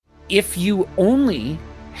if you only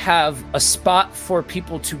have a spot for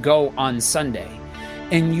people to go on Sunday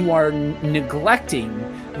and you are neglecting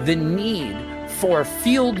the need for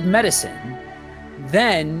field medicine,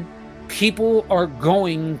 then people are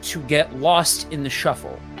going to get lost in the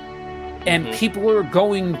shuffle. And people are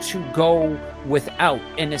going to go without.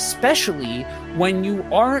 And especially when you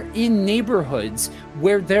are in neighborhoods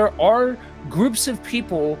where there are groups of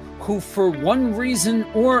people who, for one reason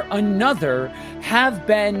or another, have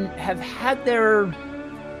had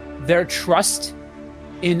their trust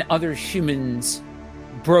in other humans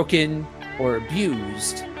broken or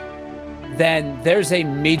abused, then there's a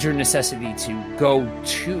major necessity to go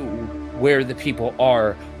to where the people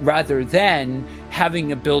are, rather than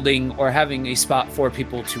having a building or having a spot for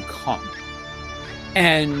people to come.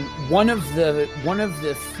 And one of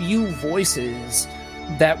the few voices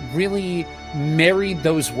that really married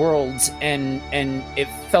those worlds and it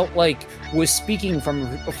felt like was speaking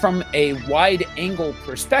from a wide angle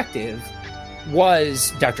perspective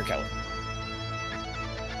was Dr. Keller.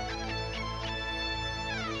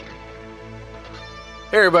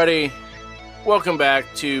 Hey everybody, welcome back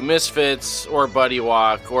to Misfits or Buddy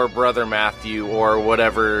Walk or Brother Matthew or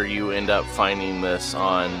whatever you end up finding this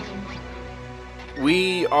on.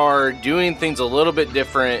 We are doing things a little bit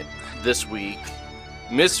different this week.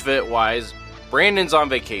 Misfit-wise, Brandon's on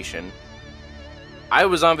vacation. I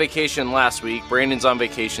was on vacation last week. Brandon's on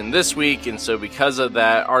vacation this week, and so because of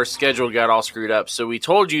that, our schedule got all screwed up. So we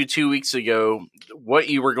told you 2 weeks ago what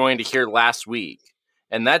you were going to hear last week.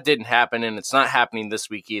 And that didn't happen, and it's not happening this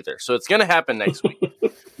week either. So it's going to happen next week.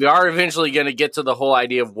 We are eventually going to get to the whole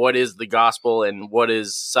idea of what is the gospel and what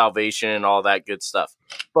is salvation and all that good stuff.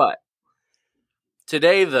 But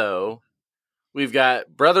today, though, we've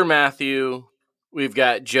got Brother Matthew, we've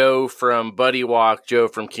got Joe from Buddy Walk, Joe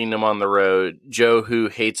from Kingdom on the Road, Joe who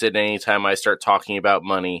hates it anytime I start talking about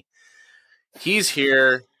money. He's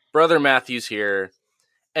here. Brother Matthew's here.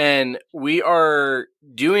 And we are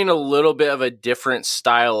doing a little bit of a different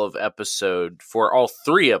style of episode for all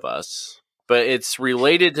three of us, but it's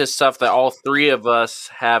related to stuff that all three of us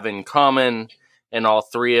have in common and all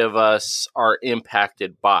three of us are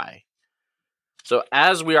impacted by. So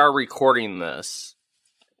as we are recording this,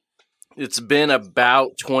 it's been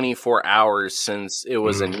about 24 hours since it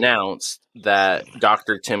was announced that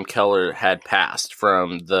Dr. Tim Keller had passed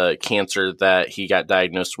from the cancer that he got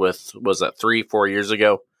diagnosed with, was that 3-4 years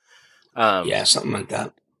ago? Yeah, something like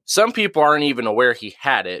that. Some people aren't even aware he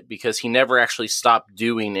had it because he never actually stopped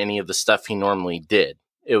doing any of the stuff he normally did.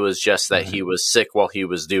 It was just that he was sick while he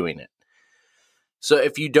was doing it. So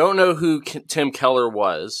if you don't know who Tim Keller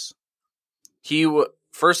was,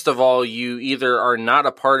 first of all, you either are not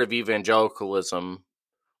a part of evangelicalism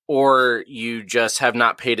or you just have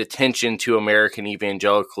not paid attention to American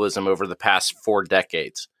evangelicalism over the past 4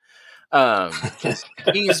 decades.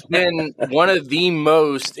 He's been one of the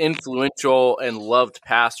most influential and loved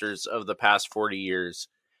pastors of the past 40 years.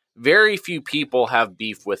 Very few people have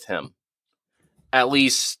beef with him. At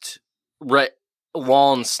least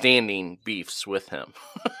long-standing beefs with him.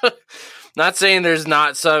 Not saying there's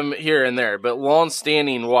not some here and there, but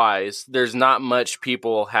long-standing wise, there's not much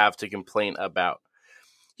people have to complain about.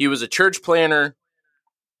 He was a church planner.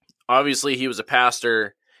 Obviously, he was a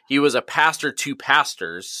pastor. He was a pastor to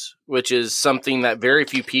pastors, which is something that very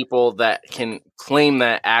few people that can claim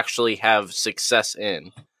that actually have success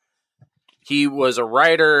in. He was a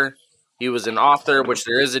writer. He was an author, which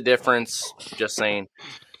there is a difference. Just saying.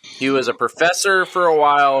 He was a professor for a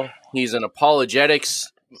while. He's an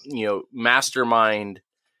apologetics, mastermind.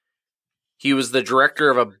 He was the director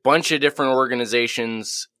of a bunch of different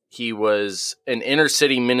organizations. He was an inner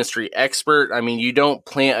city ministry expert. I mean, you don't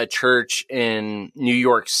plant a church in New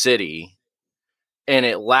York City and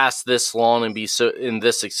it lasts this long and be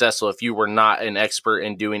this successful if you were not an expert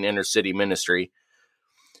in doing inner city ministry.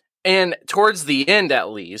 And towards the end, at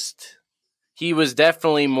least, he was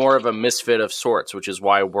definitely more of a misfit of sorts, which is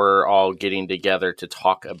why we're all getting together to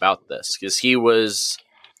talk about this, because he was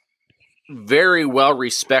very well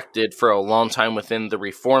respected for a long time within the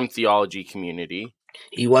Reformed theology community.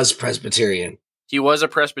 He was Presbyterian. He was a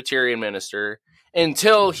Presbyterian minister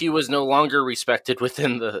until he was no longer respected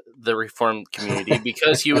within the Reformed community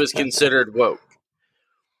because he was considered woke.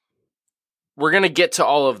 We're going to get to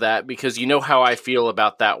all of that because you know how I feel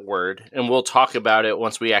about that word, and we'll talk about it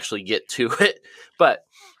once we actually get to it. But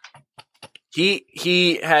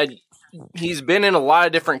he's been in a lot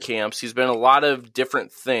of different camps. He's been in a lot of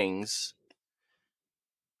different things.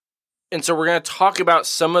 And so we're going to talk about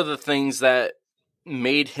some of the things that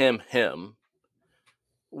made him him,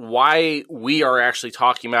 why we are actually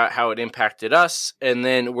talking about how it impacted us, and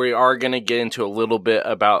then we are going to get into a little bit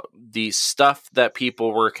about the stuff that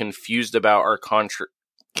people were confused about or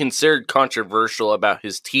considered controversial about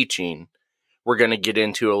his teaching, we're going to get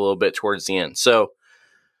into a little bit towards the end. So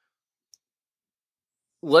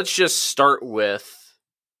let's just start with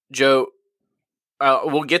Joe.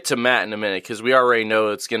 We'll get to Matt in a minute because we already know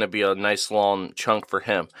it's going to be a nice long chunk for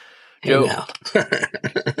him. Joe,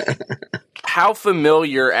 how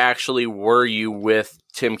familiar actually were you with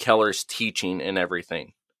Tim Keller's teaching and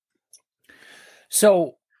everything?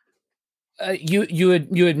 So you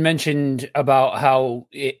had mentioned about how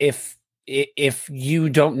if you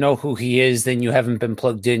don't know who he is, then you haven't been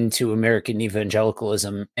plugged into American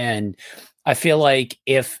evangelicalism. And I feel like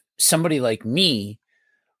if somebody like me,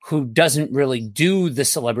 who doesn't really do the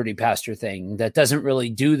celebrity pastor thing, that doesn't really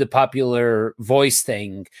do the popular voice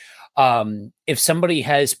thing, if somebody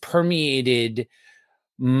has permeated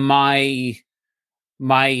my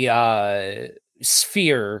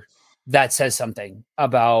sphere, that says something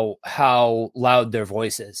about how loud their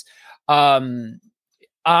voice is.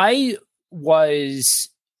 I was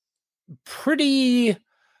pretty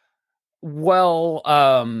well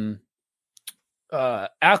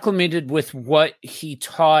acclimated with what he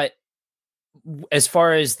taught as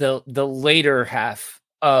far as the later half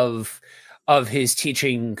of his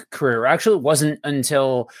teaching career. Actually, it wasn't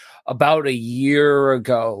until about a year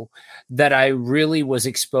ago that I really was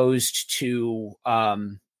exposed to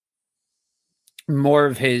more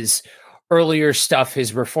of his earlier stuff,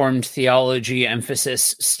 his Reformed theology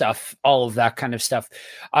emphasis stuff, all of that kind of stuff.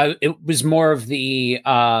 It was more of the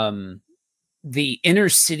inner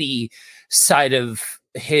city side of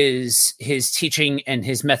his teaching and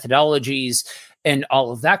his methodologies and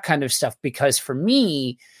all of that kind of stuff. Because for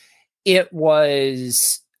me, it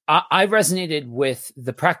was, I resonated with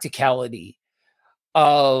the practicality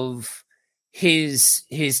of his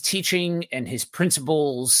teaching and his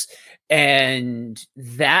principles and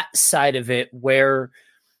that side of it, where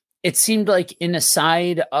it seemed like in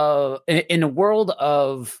a world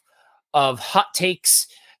of hot takes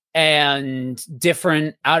and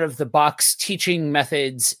different out of the box teaching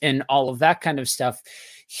methods and all of that kind of stuff,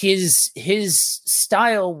 his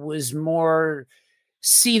style was more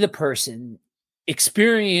see the person,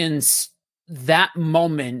 experience that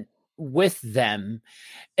moment with them.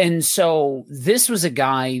 And so this was a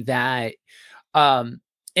guy that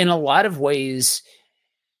in a lot of ways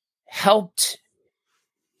helped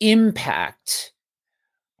impact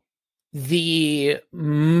the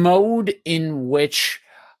mode in which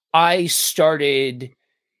I started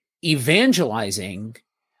evangelizing,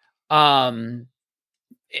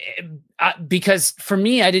 because for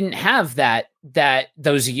me, I didn't have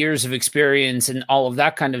those years of experience and all of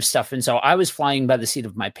that kind of stuff. And so I was flying by the seat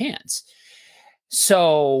of my pants.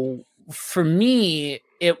 So for me,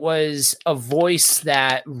 it was a voice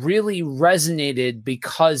that really resonated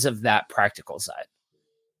because of that practical side.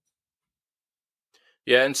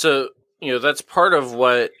 Yeah. And so, that's part of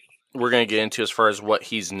what we're going to get into as far as what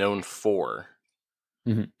he's known for.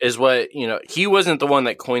 Mm-hmm. Is what, he wasn't the one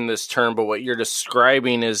that coined this term, but what you're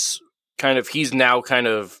describing is kind of, he's now kind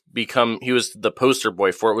of become, he was the poster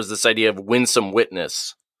boy for it, was this idea of winsome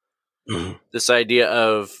witness. Mm-hmm. This idea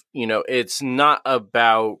of, it's not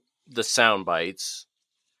about the sound bites.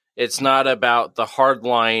 It's not about the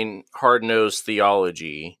hardline, hard-nosed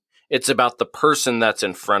theology. It's about the person that's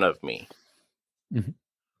in front of me. Mm-hmm.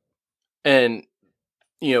 And,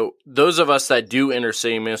 those of us that do inner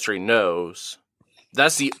city ministry knows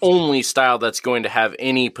that's the only style that's going to have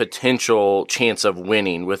any potential chance of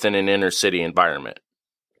winning within an inner city environment.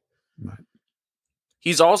 Right.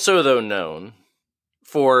 He's also, though, known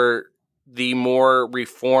for the more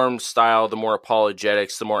reformed style, the more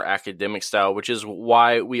apologetics, the more academic style, which is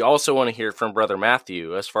why we also want to hear from Brother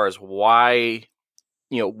Matthew as far as why,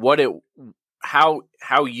 how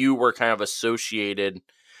you were kind of associated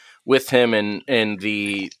with him and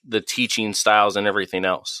the teaching styles and everything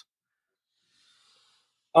else.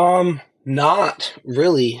 Not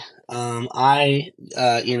really. I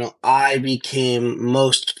became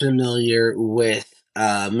most familiar with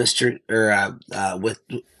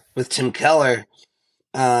with Tim Keller,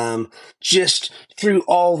 just through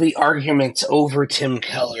all the arguments over Tim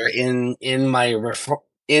Keller in my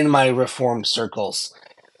Reformed circles,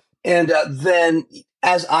 and then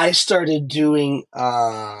as I started doing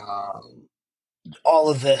all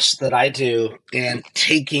of this that I do and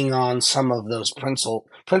taking on some of those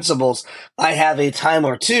principles, I have a time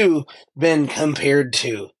or two been compared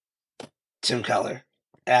to Tim Keller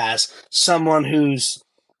as someone who's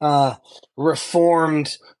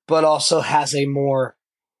reformed, but also has a more,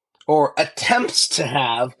 or attempts to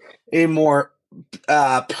have a more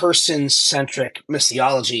person-centric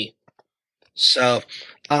missiology. So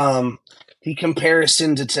the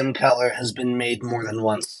comparison to Tim Keller has been made more than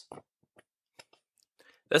once.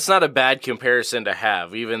 That's not a bad comparison to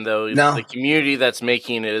have, even though the community that's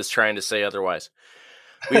making it is trying to say otherwise.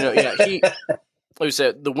 But, like we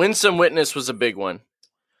said, the Winsome Witness was a big one.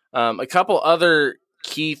 A couple other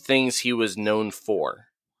key things he was known for,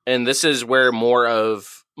 and this is where more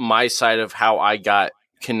of my side of how I got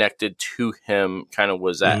connected to him kind of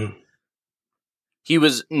was at. Mm-hmm. He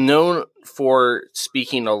was known for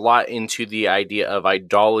speaking a lot into the idea of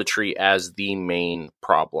idolatry as the main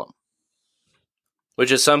problem,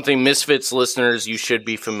 which is something Misfits listeners you should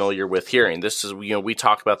be familiar with hearing. This is, we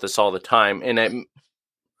talk about this all the time, and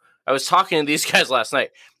I was talking to these guys last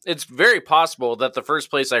night. It's very possible that the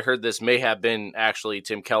first place I heard this may have been actually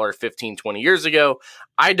Tim Keller 15, 20 years ago.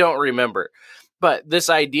 I don't remember. But this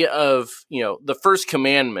idea of, the first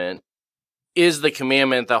commandment is the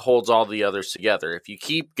commandment that holds all the others together. If you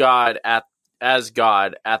keep God as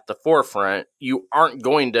God at the forefront, you aren't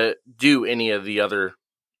going to do any of the other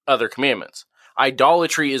commandments.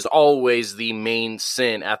 Idolatry is always the main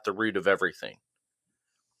sin at the root of everything.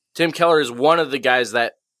 Tim Keller is one of the guys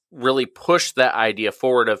that really pushed that idea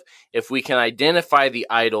forward of, if we can identify the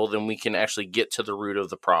idol, then we can actually get to the root of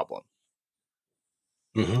the problem.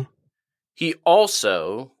 Mm-hmm. He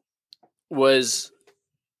also was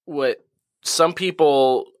what some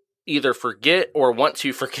people either forget or want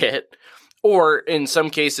to forget, or in some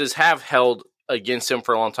cases have held against him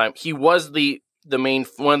for a long time. He was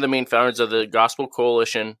one of the main founders of the Gospel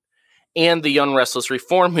Coalition and the Young Restless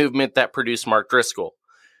Reform movement that produced Mark Driscoll.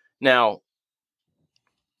 Now,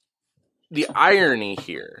 the irony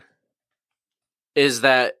here is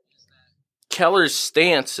that Keller's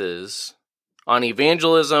stances on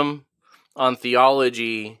evangelism, on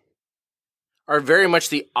theology, are very much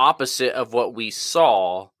the opposite of what we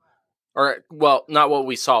saw, not what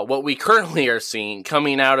we saw, what we currently are seeing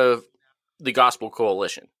coming out of the Gospel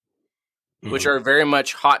Coalition, which are very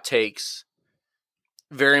much hot takes,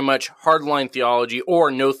 very much hardline theology, or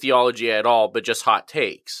no theology at all, but just hot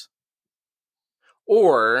takes.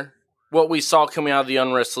 Or what we saw coming out of the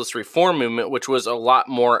Unrestless Reform movement, which was a lot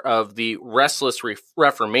more of the restless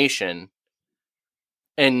Reformation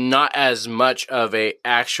and not as much of a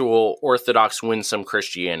actual Orthodox Winsome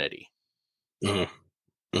Christianity.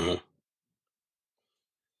 Mm-hmm.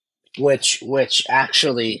 Mm-hmm. Which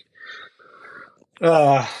actually,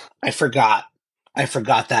 I forgot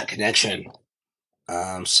that connection.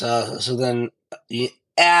 So then,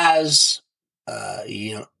 as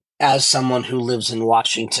someone who lives in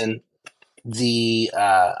Washington,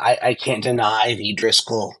 I can't deny the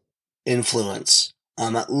Driscoll influence.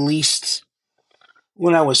 At least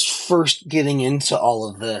when I was first getting into all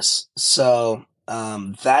of this. So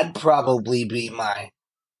that'd probably be my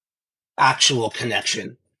actual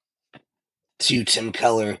connection to Tim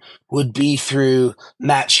Keller, would be through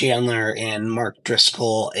Matt Chandler and Mark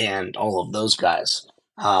Driscoll and all of those guys.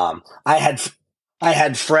 I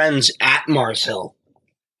had friends at Mars Hill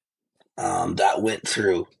that went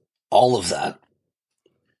through all of that.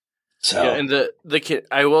 So, yeah, and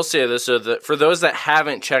I will say this, so for those that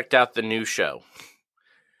haven't checked out the new show,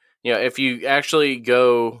 if you actually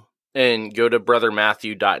go to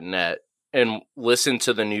brothermatthew.net and listen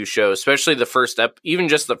to the new show, especially even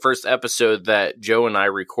just the first episode that Joe and I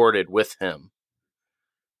recorded with him,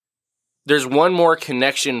 there's one more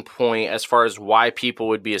connection point as far as why people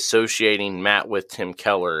would be associating Matt with Tim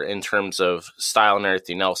Keller in terms of style and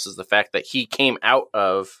everything else, is the fact that he came out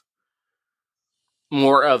of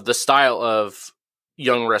more of the style of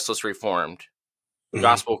Young Restless Reformed,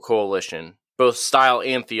 Gospel Coalition, both style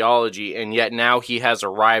and theology, and yet now he has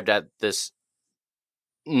arrived at this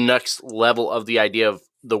next level of the idea of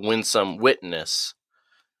the Winsome Witness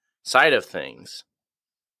side of things.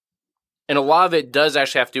 And a lot of it does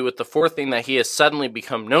actually have to do with the fourth thing that he has suddenly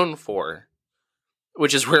become known for,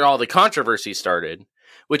 which is where all the controversy started,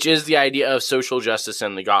 which is the idea of social justice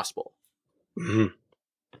and the gospel. Mm-hmm.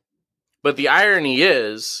 But the irony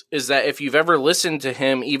is that if you've ever listened to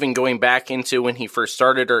him, even going back into when he first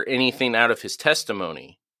started or anything out of his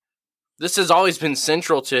testimony, this has always been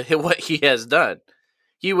central to what he has done.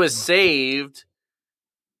 He was saved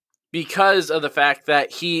because of the fact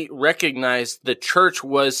that he recognized the church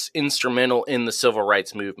was instrumental in the civil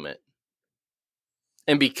rights movement.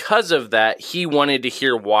 And because of that, he wanted to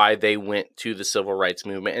hear why they went to the civil rights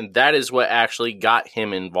movement. And that is what actually got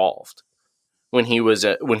him involved when he was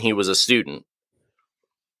a student.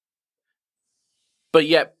 But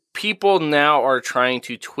yet people now are trying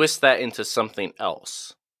to twist that into something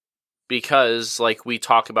else. Because, like we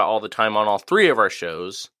talk about all the time on all three of our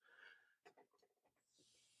shows,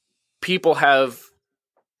 people have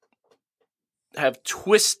have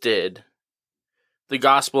twisted the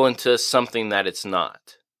gospel into something that it's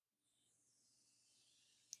not.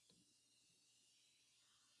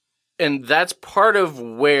 And that's part of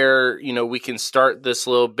where, we can start this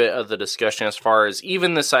little bit of the discussion as far as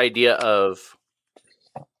even this idea of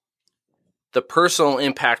the personal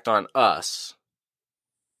impact on us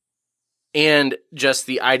and just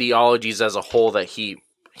the ideologies as a whole that he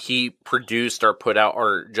produced or put out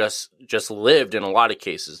or just lived in a lot of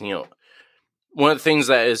cases. One of the things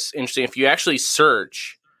that is interesting, if you actually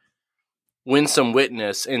search Winsome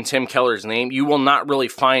Witness in Tim Keller's name, you will not really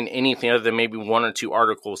find anything other than maybe one or two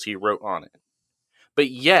articles he wrote on it. But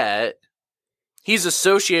yet, he's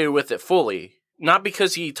associated with it fully. Not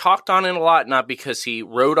because he talked on it a lot, not because he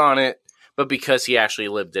wrote on it, but because he actually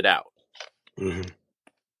lived it out. Mm-hmm.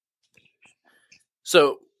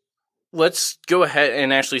 So, let's go ahead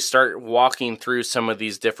and actually start walking through some of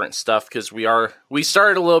these different stuff, because we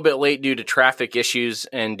started a little bit late due to traffic issues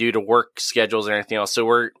and due to work schedules and everything else.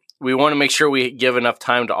 So we want to make sure we give enough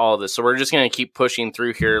time to all of this. So we're just going to keep pushing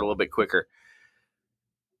through here a little bit quicker.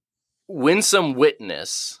 Winsome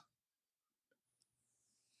Witness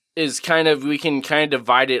is we can kind of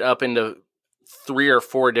divide it up into 3 or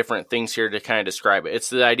 4 different things here to kind of describe it. It's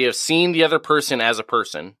the idea of seeing the other person as a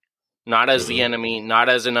person, not as the enemy, not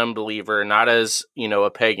as an unbeliever, not as, a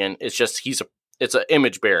pagan. It's just it's an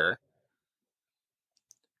image bearer.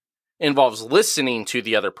 Involves listening to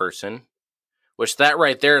the other person, which that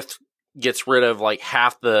right there gets rid of like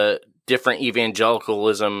half the different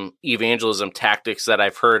evangelism tactics that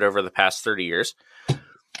I've heard over the past 30 years.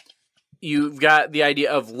 You've got the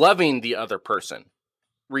idea of loving the other person.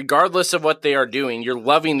 Regardless of what they are doing, you're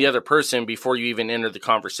loving the other person before you even enter the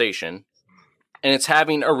conversation. And it's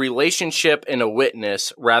having a relationship and a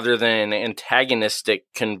witness rather than an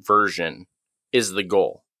antagonistic conversion is the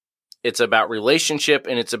goal. It's about relationship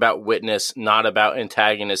and it's about witness, not about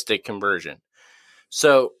antagonistic conversion.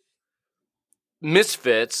 So,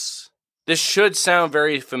 Misfits, this should sound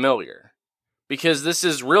very familiar because this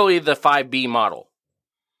is really the 5B model.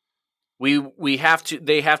 They have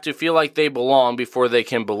to feel like they belong before they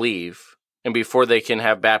can believe and before they can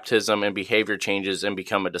have baptism and behavior changes and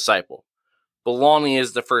become a disciple. Belonging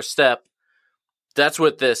is the first step. That's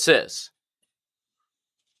what this is.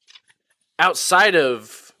 Outside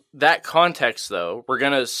of that context, though,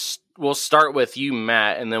 we'll start with you,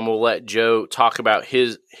 Matt, and then we'll let Joe talk about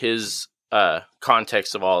his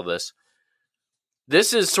context of all of this.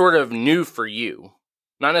 This is sort of new for you,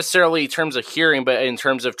 not necessarily in terms of hearing, but in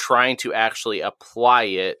terms of trying to actually apply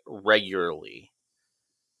it regularly.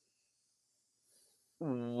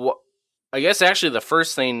 I guess actually the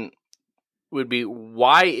first thing would be,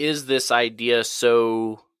 why is this idea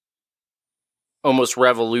so almost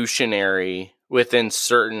revolutionary within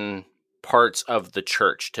certain parts of the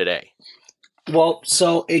church today? Well,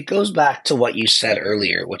 so it goes back to what you said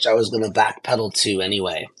earlier, which I was going to backpedal to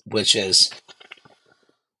anyway, which is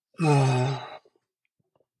a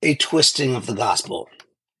twisting of the gospel.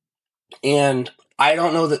 And I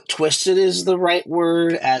don't know that twisted is the right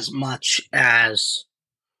word as much as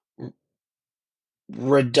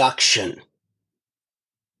reduction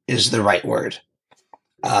is the right word.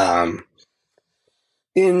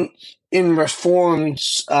 In Reformed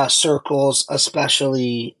circles,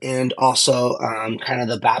 especially, and also kind of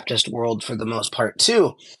the Baptist world for the most part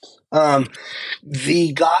too,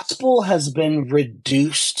 the gospel has been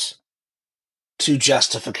reduced to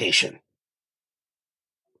justification.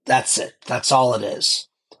 That's it. That's all it is.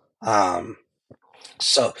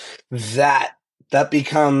 So that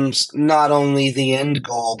becomes not only the end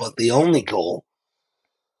goal, but the only goal.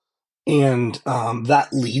 And that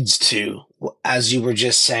leads to, as you were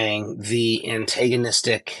just saying, the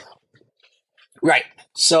antagonistic. Right.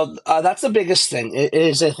 So that's the biggest thing. It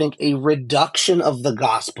is, I think, a reduction of the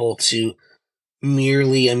gospel to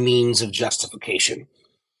merely a means of justification.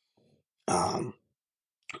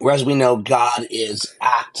 Whereas we know God is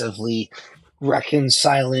actively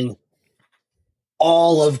reconciling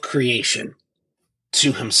all of creation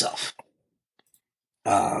to himself.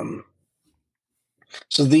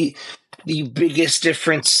 So the biggest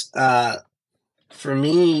difference for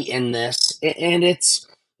me in this, and it's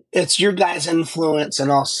your guys' influence and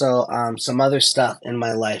also some other stuff in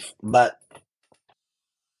my life, but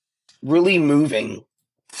really moving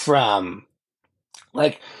from,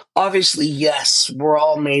 like, obviously, yes, we're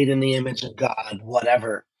all made in the image of God,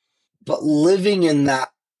 whatever, but living in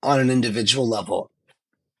that on an individual level,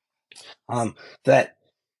 that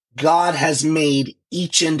God has made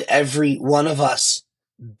each and every one of us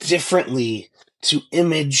differently to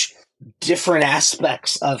image different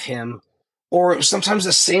aspects of him, or sometimes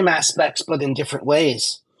the same aspects, but in different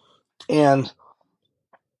ways. And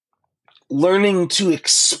learning to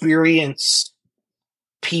experience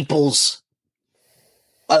people's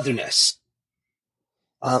otherness.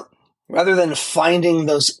 Rather than finding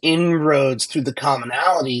those inroads through the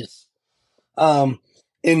commonalities,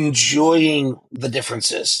 enjoying the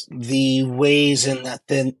differences, the ways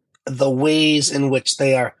in which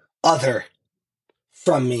they are other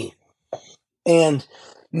from me, and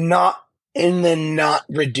then not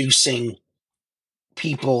reducing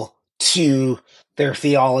people to their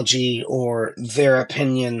theology or their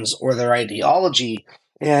opinions or their ideology,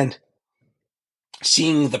 and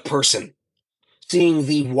seeing the person, seeing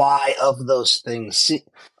the why of those things,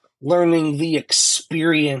 learning the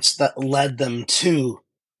experience that led them to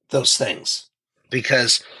those things.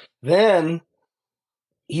 Because then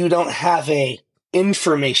you don't have a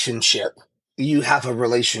information ship, you have a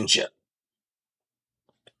relationship.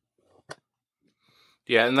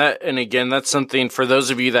 Yeah, and again, that's something for those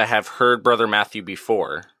of you that have heard Brother Matthew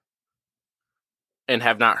before and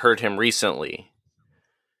have not heard him recently.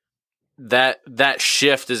 That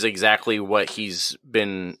shift is exactly what he's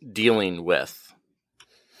been dealing with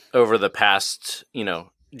over the past,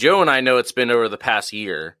 Joe and I know it's been over the past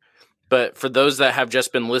year, but for those that have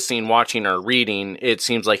just been listening, watching, or reading, it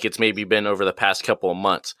seems like it's maybe been over the past couple of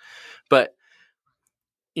months. But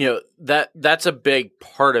that's a big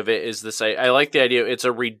part of it, is this. I like the idea. It's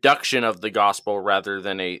a reduction of the gospel rather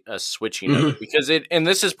than a switching of it, because and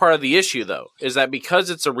this is part of the issue though, is that because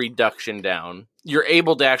it's a reduction down, you're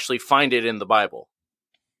able to actually find it in the Bible.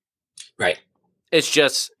 Right. It's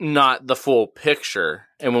just not the full picture.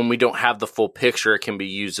 And when we don't have the full picture, it can be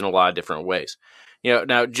used in a lot of different ways.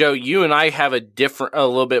 Now, Joe, you and I have a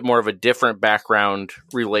little bit more of a different background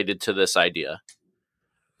related to this idea.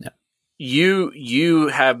 You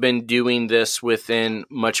have been doing this within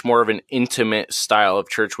much more of an intimate style of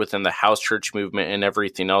church within the house church movement and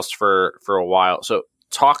everything else for a while. So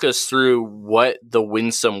talk us through what the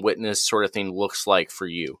Winsome Witness sort of thing looks like for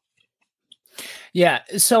you. Yeah.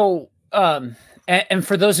 So, and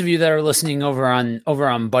for those of you that are listening over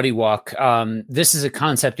on Buddy Walk, this is a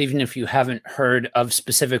concept, even if you haven't heard of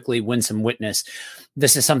specifically Winsome Witness,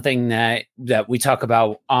 this is something that we talk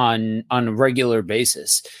about on a regular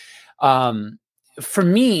basis. For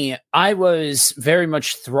me, I was very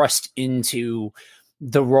much thrust into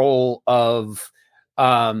the role of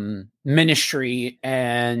ministry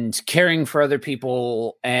and caring for other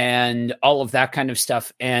people and all of that kind of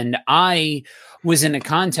stuff. And I was in a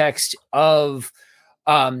context of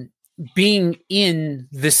being in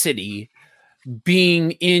the city,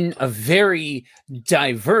 being in a very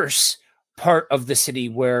diverse part of the city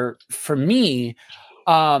where, for me,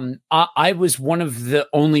 I was one of the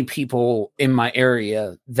only people in my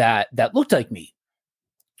area that looked like me.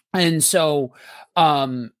 And so,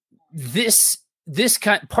 parts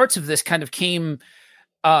of this kind of came,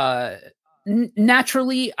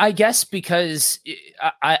 naturally, I guess, because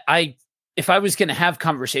I if I was going to have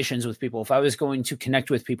conversations with people, if I was going to connect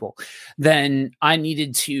with people, then I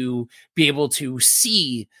needed to be able to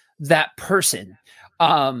see that person,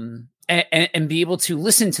 and be able to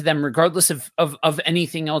listen to them regardless of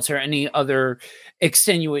anything else or any other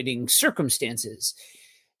extenuating circumstances.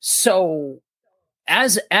 So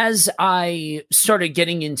as I started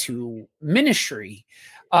getting into ministry,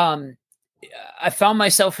 I found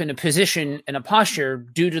myself in a position and a posture,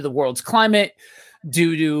 due to the world's climate,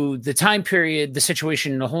 due to the time period, the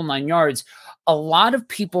situation, the whole nine yards. A lot of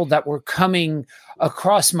people that were coming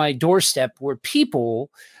across my doorstep were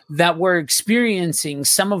people that were experiencing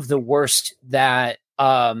some of the worst that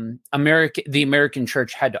the American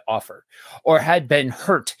church had to offer, or had been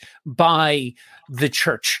hurt by the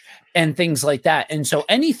church and things like that. And so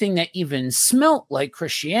anything that even smelt like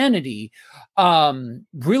Christianity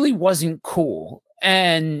really wasn't cool.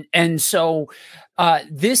 And so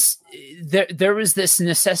there was this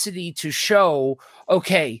necessity to show,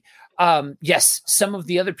 okay, yes, some of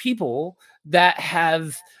the other people that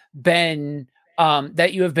have been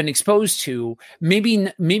that you have been exposed to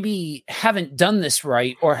maybe haven't done this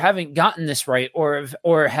right, or haven't gotten this right,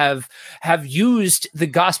 or have used the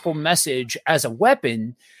gospel message as a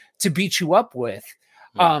weapon to beat you up with.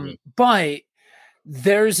 Mm-hmm. But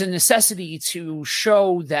there's a necessity to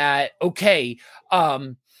show that, okay,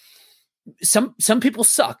 some people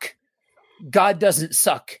suck. God doesn't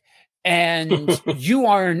suck. And you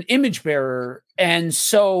are an image bearer, and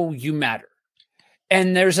so you matter.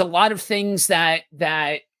 And there's a lot of things that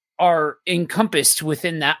are encompassed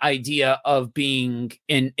within that idea of being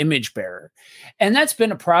an image bearer. And that's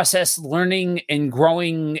been a process, learning and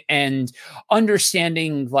growing and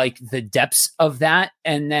understanding like the depths of that.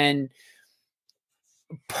 And then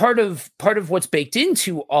part of what's baked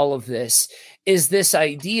into all of this is this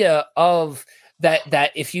idea of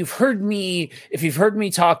that if you've heard me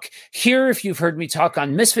talk here, if you've heard me talk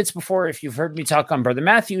on Misfits before, if you've heard me talk on Brother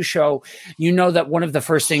Matthew's show, you know that one of the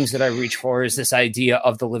first things that I reach for is this idea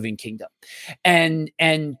of the living kingdom. And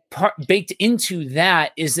baked into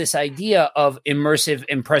that is this idea of immersive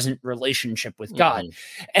and present relationship with God.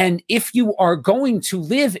 And if you are going to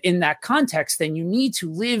live in that context, then you need to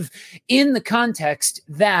live in the context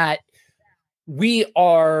that we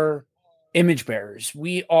are image bearers.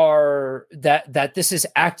 We are that this is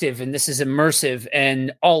active and this is immersive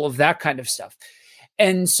and all of that kind of stuff.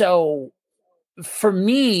 And so for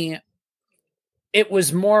me, it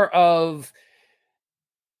was more of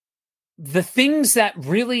the things that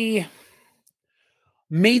really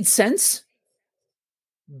made sense,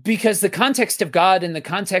 because the context of God and the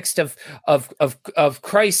context of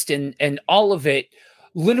Christ and all of it,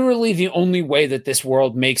 literally the only way that this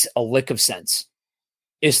world makes a lick of sense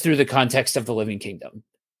is through the context of the living kingdom.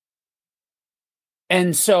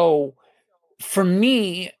 And so for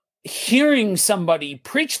me, hearing somebody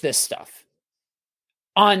preach this stuff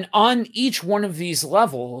on each one of these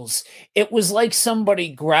levels, it was like somebody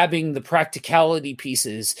grabbing the practicality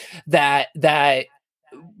pieces that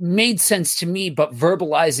made sense to me, but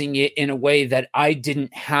verbalizing it in a way that I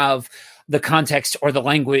didn't have the context or the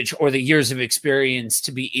language or the years of experience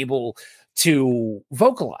to be able to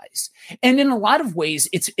vocalize. And in a lot of ways,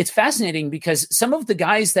 it's fascinating because some of the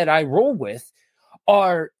guys that I roll with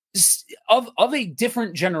are of a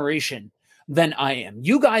different generation than I am.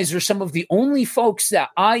 You guys are some of the only folks that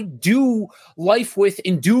I do life with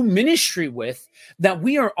and do ministry with that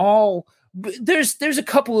we are all, there's a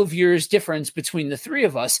couple of years difference between the three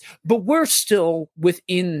of us, but we're still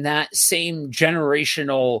within that same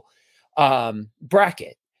generational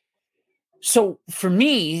bracket. So for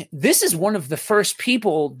me, this is one of the first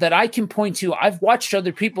people that I can point to. I've watched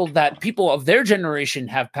other people of their generation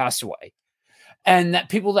have passed away, and that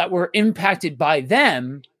people that were impacted by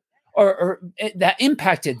them or that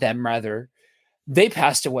impacted them rather, they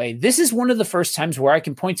passed away. This is one of the first times where I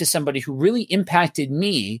can point to somebody who really impacted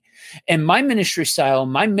me and my ministry style,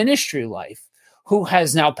 my ministry life, who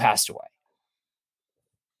has now passed away.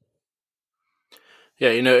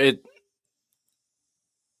 Yeah,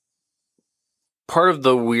 part of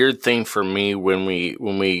the weird thing for me when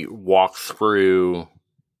we walk through,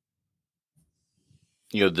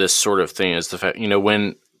 this sort of thing is the fact,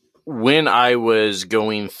 when I was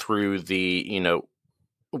going through the,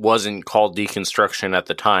 wasn't called deconstruction at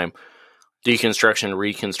the time, deconstruction,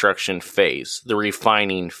 reconstruction phase, the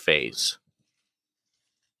refining phase.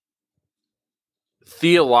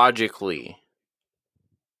 Theologically,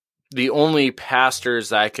 the only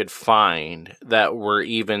pastors I could find that were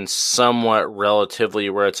even somewhat relatively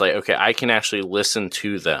where it's like, okay, I can actually listen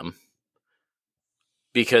to them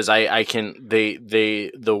because I can,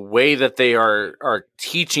 the way that they are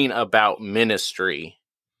teaching about ministry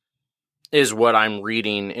is what I'm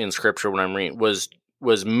reading in scripture when I'm reading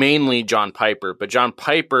was mainly John Piper, but John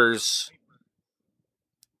Piper's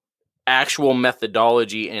actual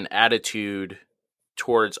methodology and attitude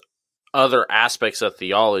towards other aspects of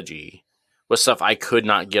theology was stuff I could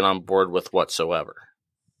not get on board with whatsoever.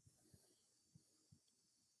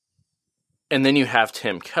 And then you have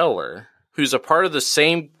Tim Keller, who's a part of the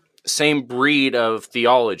same breed of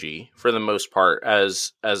theology for the most part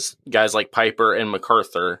as guys like Piper and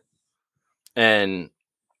MacArthur, and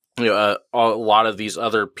a lot of these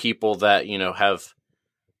other people that have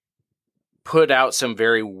put out some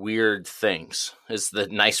very weird things, is the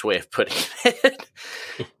nice way of putting it.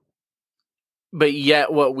 But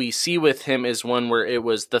yet what we see with him is one where it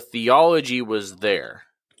was the theology was there.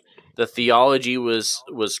 The theology was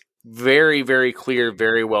very, very clear,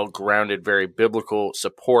 very well grounded, very biblical,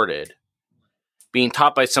 supported. Being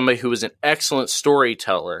taught by somebody who was an excellent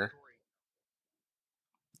storyteller,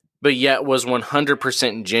 but yet was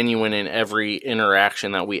 100% genuine in every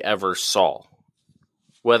interaction that we ever saw.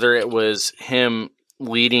 Whether it was him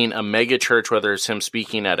leading a mega church, whether it's him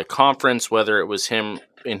speaking at a conference, whether it was him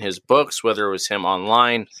in his books, whether it was him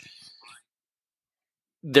online,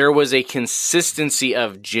 there was a consistency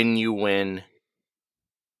of genuine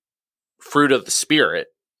fruit of the Spirit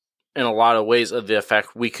in a lot of ways, of the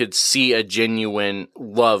effect we could see a genuine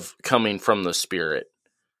love coming from the Spirit,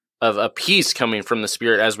 of a peace coming from the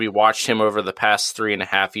Spirit as we watched him over the past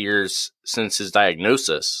 3.5 years since his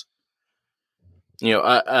diagnosis.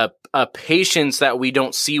 A patience that we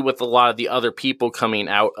don't see with a lot of the other people coming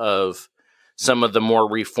out of some of the more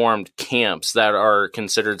reformed camps that are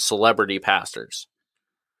considered celebrity pastors.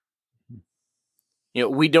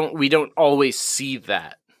 We don't always see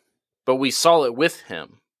that, but we saw it with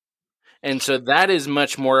him. And so that is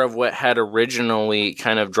much more of what had originally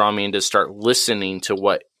kind of drawn me into start listening to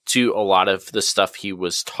a lot of the stuff he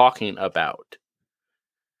was talking about.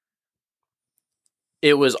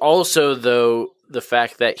 It was also, though, the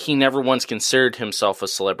fact that he never once considered himself a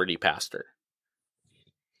celebrity pastor.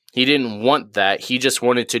 He didn't want that. He just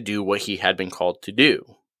wanted to do what he had been called to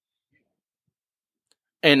do.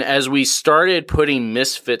 And as we started putting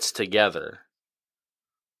Misfits together,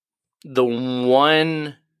 the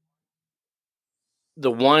one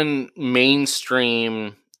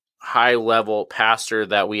mainstream high-level pastor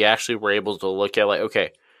that we actually were able to look at, like,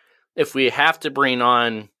 okay, if we have to bring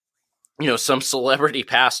on, some celebrity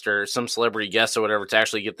pastor, some celebrity guest or whatever to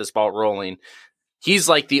actually get this ball rolling, he's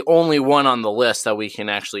like the only one on the list that we can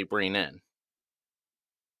actually bring in.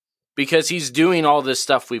 Because he's doing all this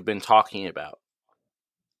stuff we've been talking about.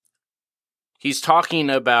 He's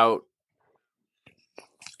talking about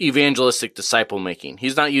evangelistic disciple making.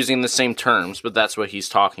 He's not using the same terms, but that's what he's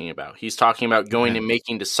talking about. He's talking about going and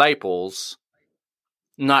making disciples,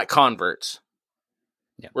 not converts.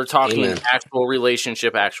 Yeah. We're talking actual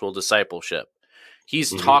relationship, actual discipleship.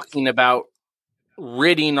 He's talking about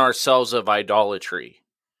ridding ourselves of idolatry,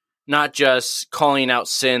 not just calling out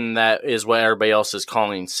sin that is what everybody else is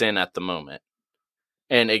calling sin at the moment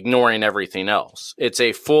and ignoring everything else. It's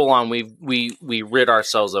a full-on, we rid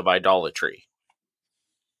ourselves of idolatry.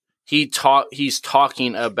 He's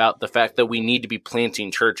talking about the fact that we need to be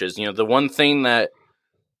planting churches. The one thing that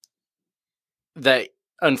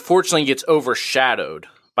unfortunately gets overshadowed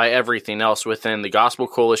by everything else within the Gospel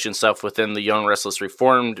Coalition stuff, within the Young Restless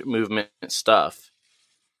Reformed movement stuff,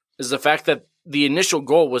 is the fact that the initial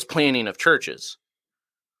goal was planting of churches.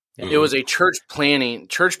 It was a church planting.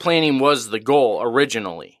 Church planting was the goal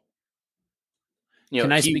originally.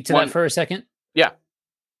 Can I speak to that for a second? Yeah.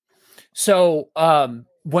 So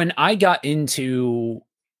when I got into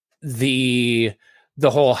the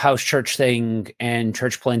whole house church thing and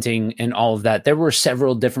church planting and all of that, there were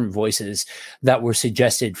several different voices that were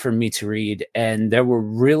suggested for me to read. And there were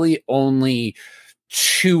really only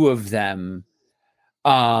two of them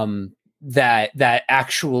that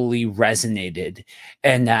actually resonated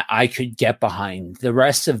and that I could get behind. The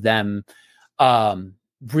rest of them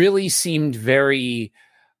really seemed very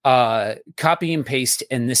copy and paste.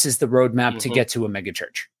 And this is the roadmap to get to a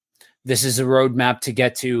megachurch. This is a roadmap to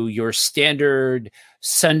get to your standard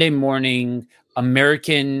Sunday morning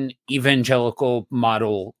American evangelical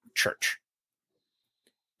model church.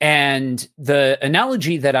 And the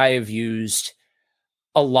analogy that I have used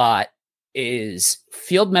a lot is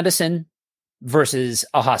field medicine versus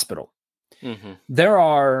a hospital.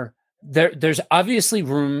 There's obviously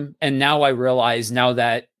room. And now I realize, now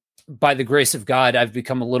that by the grace of God, I've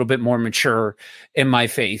become a little bit more mature in my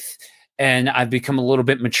faith. And I've become a little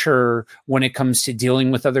bit mature when it comes to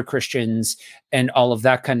dealing with other Christians and all of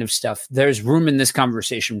that kind of stuff. There's room in this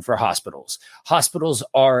conversation for hospitals. Hospitals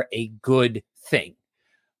are a good thing.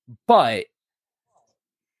 But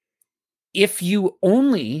if you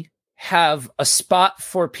only have a spot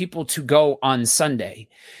for people to go on Sunday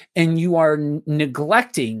and you are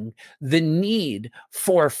neglecting the need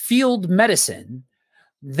for field medicine,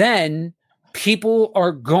 then people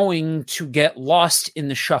are going to get lost in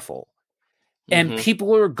the shuffle. And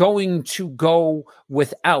people are going to go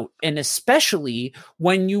without. And especially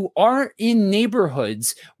when you are in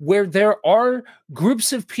neighborhoods where there are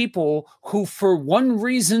groups of people who, for one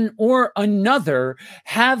reason or another,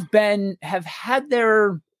 have had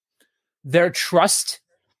their trust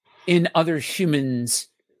in other humans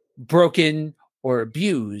broken or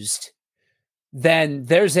abused, then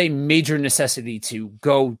there's a major necessity to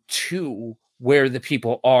go to where the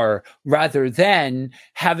people are, rather than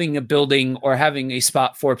having a building or having a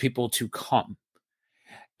spot for people to come.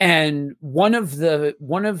 And one of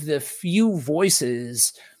the few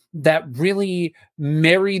voices that really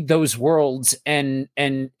married those worlds and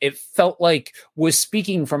it felt like was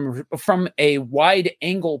speaking from a wide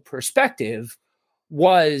angle perspective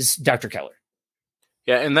was Dr. Keller.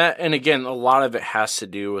 Yeah, and again, a lot of it has to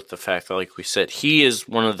do with the fact that, like we said, he is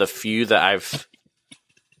one of the few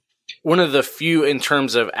in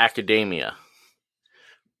terms of academia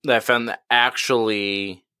that I found that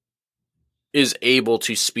actually is able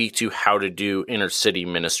to speak to how to do inner city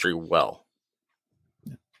ministry well.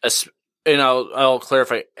 And I'll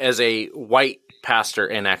clarify, as a white pastor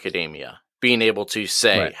in academia, being able to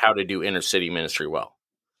say how to do inner city ministry well.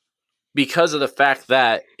 Because of the fact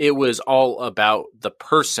that it was all about the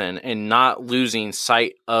person and not losing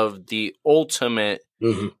sight of the ultimate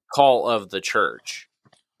call of the church,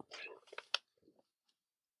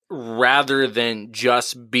 rather than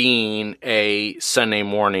just being a Sunday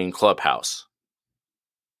morning clubhouse.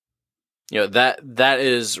 that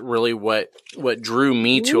is really what drew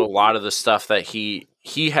me to a lot of the stuff that he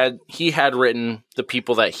had written, the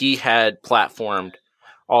people that he had platformed,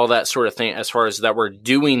 all that sort of thing, as far as that we're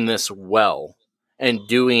doing this well and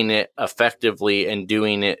doing it effectively and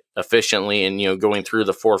doing it efficiently and going through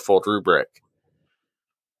the fourfold rubric,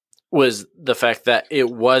 was the fact that it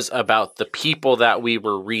was about the people that we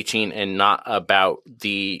were reaching and not about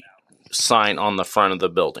the sign on the front of the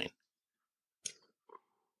building.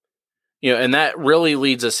 And that really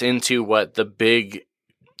leads us into what the big,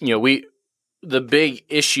 the big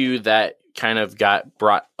issue that kind of got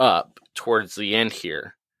brought up towards the end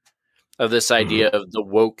here of this idea of the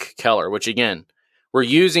woke Keller, which again, we're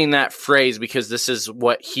using that phrase because this is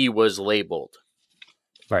what he was labeled.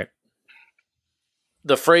 Right.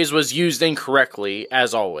 The phrase was used incorrectly,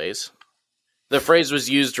 as always. The phrase was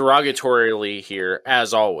used derogatorily here,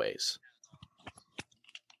 as always.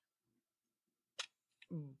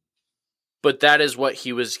 But that is what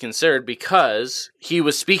he was considered because he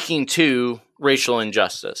was speaking to racial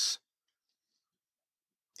injustice.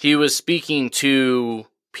 He was speaking to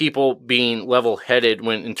people being level-headed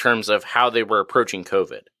in terms of how they were approaching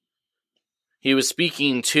COVID. He was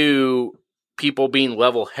speaking to people being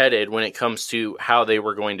level-headed when it comes to how they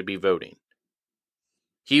were going to be voting.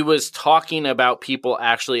 He was talking about people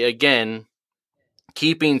actually, again,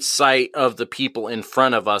 keeping sight of the people in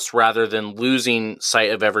front of us rather than losing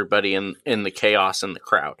sight of everybody in the chaos and the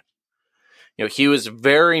crowd. He was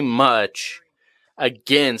very much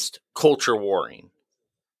against culture warring.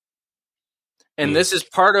 And this is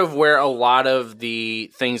part of where a lot of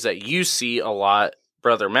the things that you see a lot,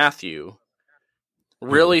 Brother Matthew,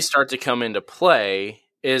 really start to come into play,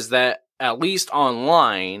 is that at least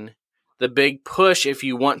online, the big push, if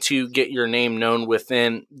you want to get your name known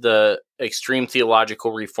within the extreme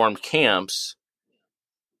theological reformed camps,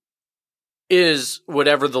 is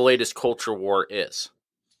whatever the latest culture war is.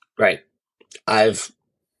 Right. Was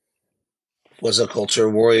a culture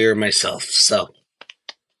warrior myself, so.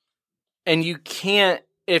 And you can't,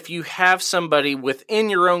 if you have somebody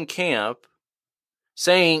within your own camp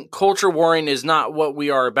saying culture warring is not what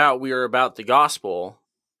we are about the gospel,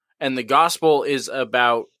 and the gospel is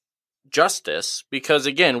about justice, because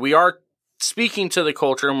again, we are speaking to the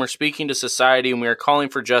culture and we're speaking to society and we are calling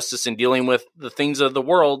for justice and dealing with the things of the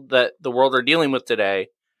world that the world are dealing with today,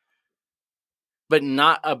 but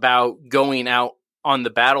not about going out on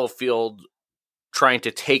the battlefield trying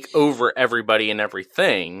to take over everybody and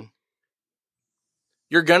everything.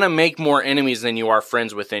 You're going to make more enemies than you are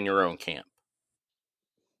friends within your own camp.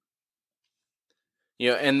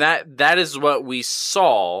 And that is what we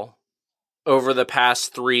saw over the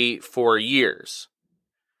past 3-4 years.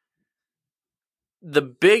 The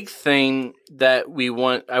big thing that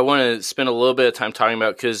I want to spend a little bit of time talking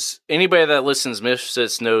about, because anybody that listens to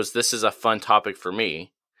Misfits knows this is a fun topic for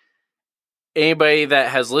me. Anybody that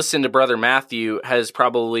has listened to Brother Matthew has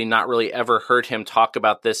probably not really ever heard him talk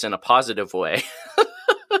about this in a positive way.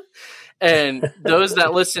 And those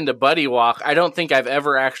that listen to Buddy Walk, I don't think I've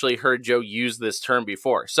ever actually heard Joe use this term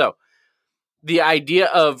before. So the idea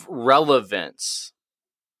of relevance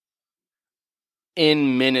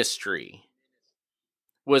in ministry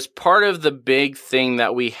was part of the big thing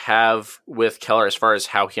that we have with Keller as far as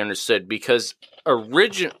how he understood, because a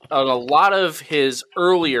lot of his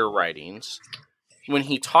earlier writings, when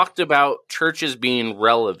he talked about churches being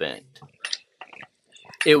relevant,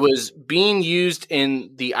 it was being used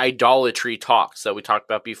in the idolatry talks that we talked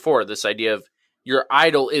about before, this idea of your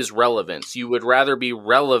idol is relevance. You would rather be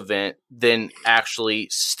relevant than actually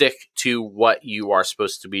stick to what you are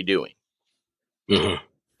supposed to be doing. Mm-hmm.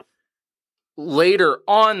 Later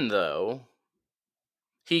on, though,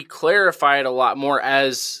 he clarified a lot more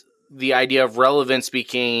as the idea of relevance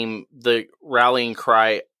became the rallying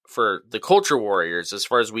cry for the culture warriors as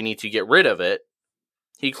far as we need to get rid of it.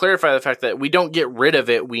 He clarified the fact that we don't get rid of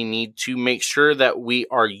it. We need to make sure that we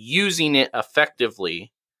are using it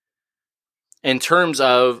effectively in terms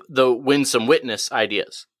of the winsome witness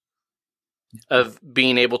ideas of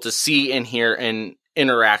being able to see and hear and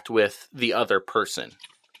interact with the other person.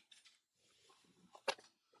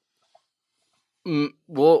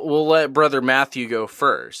 We'll let Brother Matthew go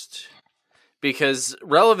first, because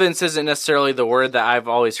relevance isn't necessarily the word that I've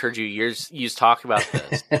always heard you use talk about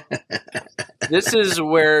this. This is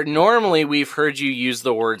where normally we've heard you use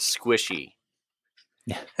the word squishy.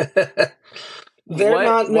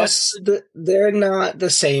 They're not the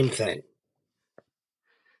same thing.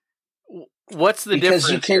 What's the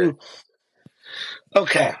difference?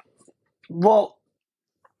 Okay. Well,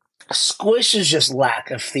 squish is just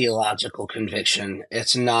lack of theological conviction.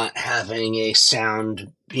 It's not having a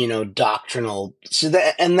sound, doctrinal. So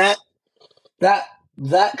that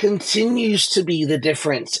that continues to be the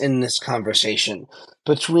difference in this conversation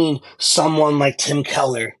between someone like Tim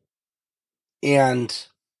Keller and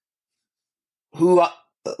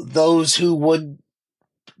those who would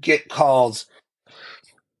get called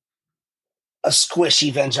a squish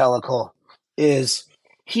evangelical. Is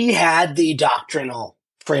he had the doctrinal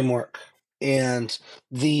framework and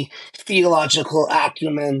the theological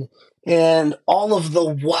acumen and all of the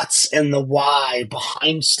what's and the why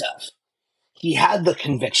behind stuff. He had the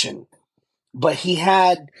conviction, but he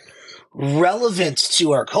had relevance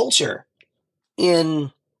to our culture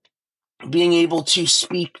in being able to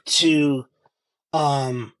speak to,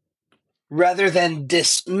 rather than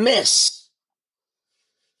dismiss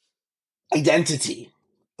identity,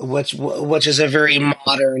 which is a very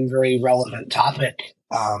modern, very relevant topic.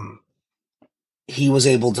 He was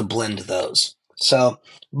able to blend those. So,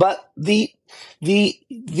 but the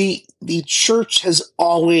church has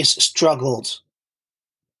always struggled.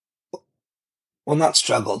 Well, not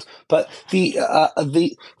struggled, but the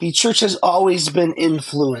church has always been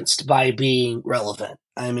influenced by being relevant.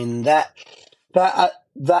 I mean, that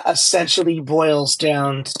essentially boils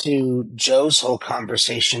down to Joe's whole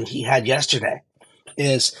conversation he had yesterday.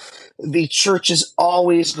 Is the church is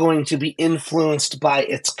always going to be influenced by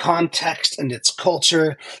its context and its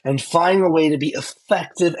culture, and find a way to be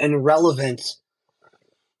effective and relevant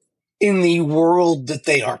in the world that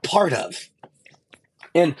they are part of.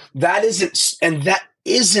 And that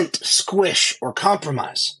isn't squish or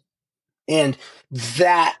compromise. And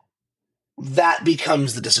that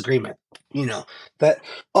becomes the disagreement. The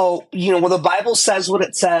Bible says what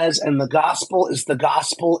it says, and the gospel is the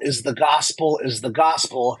gospel is the gospel is the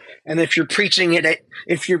gospel. And if you're preaching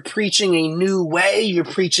a new way, you're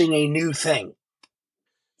preaching a new thing.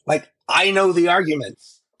 Like, I know the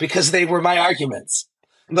arguments because they were my arguments.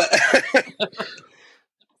 But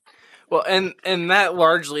well, and that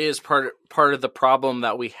largely is part of the problem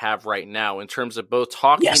that we have right now in terms of both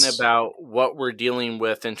talking about what we're dealing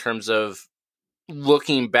with in terms of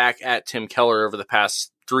looking back at Tim Keller over the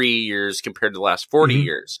past 3 years compared to the last 40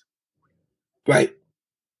 years. Right.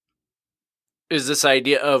 Is this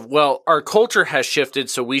idea of, well, our culture has shifted,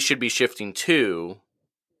 so we should be shifting too.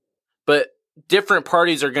 But different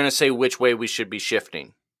parties are going to say which way we should be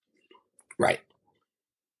shifting. Right.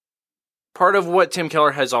 Part of what Tim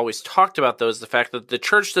Keller has always talked about, though, is the fact that the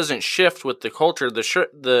church doesn't shift with the culture.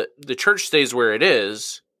 The church stays where it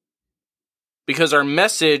is, because our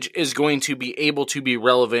message is going to be able to be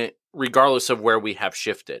relevant regardless of where we have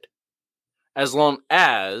shifted. As long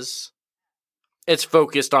as it's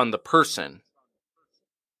focused on the person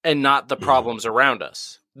and not the problems around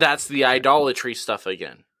us. That's the idolatry stuff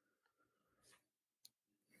again.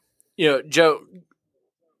 Joe,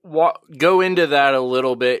 go into that a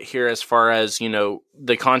little bit here as far as,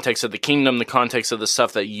 the context of the kingdom, the context of the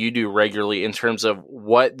stuff that you do regularly in terms of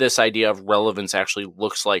what this idea of relevance actually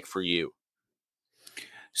looks like for you.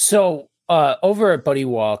 So over at Buddy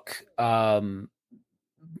Walk, the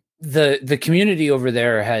community over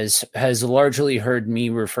there has largely heard me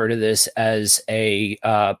refer to this as a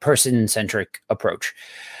person-centric approach,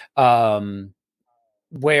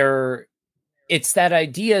 where it's that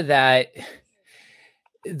idea that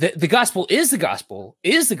the gospel is the gospel,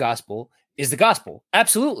 is the gospel, is the gospel.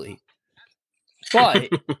 Absolutely. But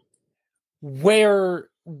where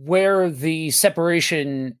the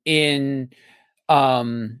separation in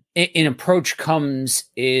approach comes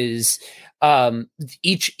is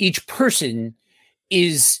each person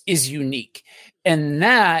is unique, and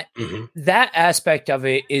that aspect of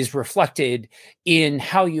it is reflected in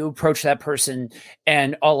how you approach that person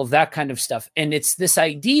and all of that kind of stuff. And it's this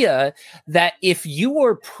idea that if you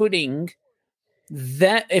are putting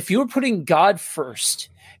God first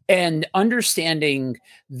and understanding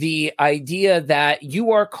the idea that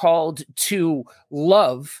you are called to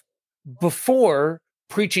love before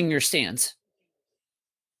preaching your stance,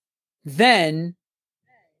 then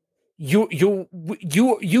you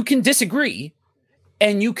can disagree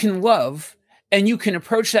and you can love and you can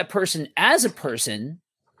approach that person as a person,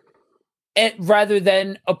 rather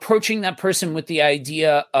than approaching that person with the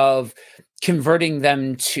idea of converting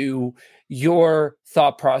them to your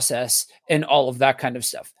thought process and all of that kind of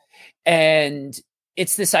stuff. And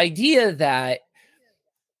it's this idea that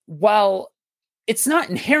while it's not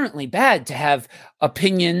inherently bad to have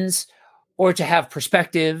opinions or to have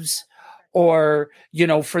perspectives, or,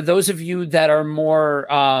 for those of you that are more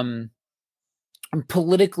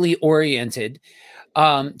politically oriented,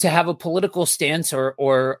 to have a political stance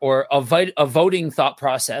or a voting thought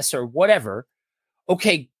process or whatever,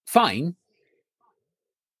 okay, fine.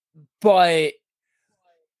 But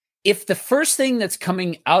if the first thing that's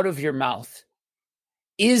coming out of your mouth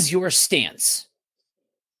is your stance,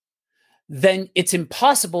 then it's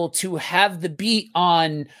impossible to have the beat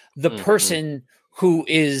on the person who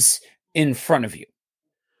is in front of you.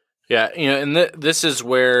 Yeah, and this is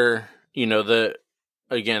where, the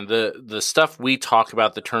stuff we talk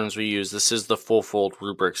about, the terms we use, this is the full-fold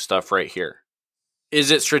rubric stuff right here.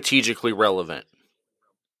 Is it strategically relevant?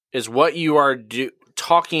 Is what you are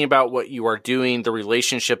talking about, what you are doing, the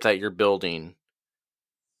relationship that you're building,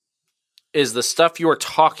 is the stuff you are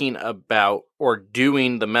talking about or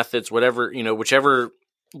doing, the methods, whatever, whichever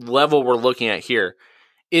level we're looking at here,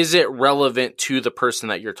 is it relevant to the person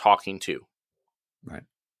that you're talking to? Right.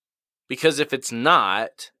 Because if it's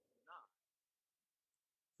not,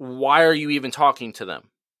 why are you even talking to them?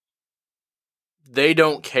 They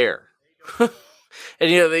don't care.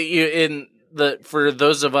 And for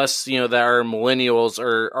those of us, that are millennials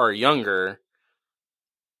or are younger,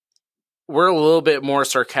 we're a little bit more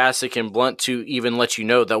sarcastic and blunt to even let you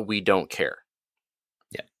know that we don't care.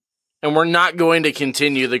 Yeah. And we're not going to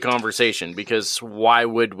continue the conversation because why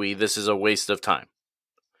would we? This is a waste of time.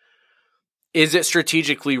 Is it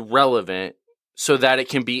strategically relevant so that it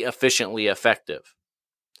can be efficiently effective?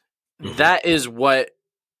 Mm-hmm. That is what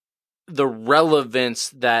the relevance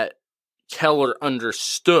that Keller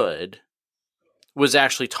understood was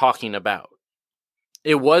actually talking about.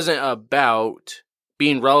 It wasn't about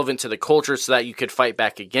being relevant to the culture so that you could fight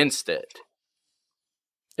back against it.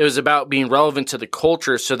 It was about being relevant to the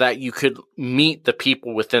culture so that you could meet the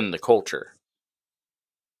people within the culture.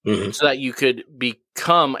 Mm-hmm. So that you could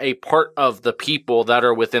become a part of the people that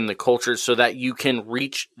are within the culture so that you can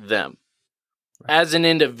reach them as an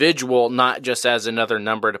individual, not just as another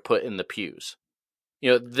number to put in the pews.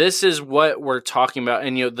 This is what we're talking about.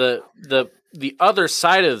 And, the other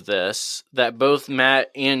side of this that both Matt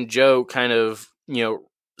and Joe kind of,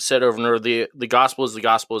 said over and over, the gospel is the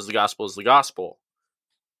gospel is the gospel is the gospel.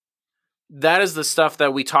 That is the stuff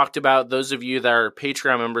that we talked about. Those of you that are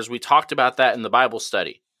Patreon members, we talked about that in the Bible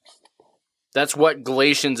study. That's what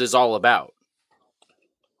Galatians is all about.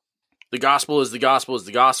 The gospel is the gospel is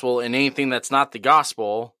the gospel, and anything that's not the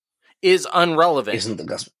gospel is irrelevant. Isn't the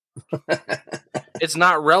gospel. It's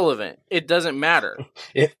not relevant. It doesn't matter.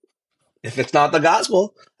 If it's not the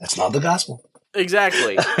gospel, that's not the gospel.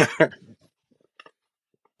 Exactly.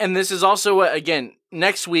 And this is also what, again,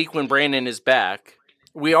 next week when Brandon is back,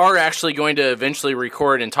 we are actually going to eventually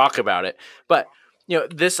record and talk about it. But,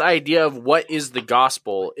 this idea of what is the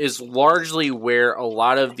gospel is largely where a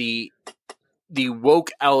lot of the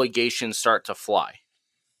woke allegations start to fly.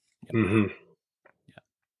 Mm-hmm.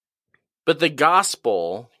 But the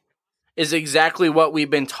gospel is exactly what we've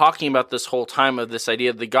been talking about this whole time, of this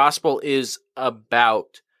idea. The gospel is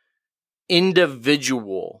about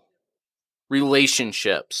individual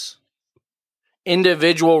relationships,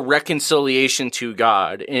 individual reconciliation to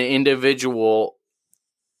God, and individual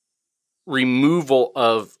removal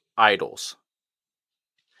of idols.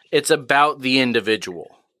 It's about the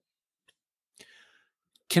individual.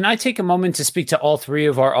 Can I take a moment to speak to all three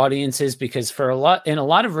of our audiences? Because in a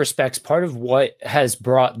lot of respects, part of what has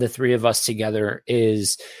brought the three of us together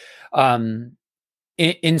is,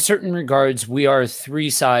 in certain regards, we are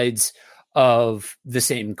three sides of the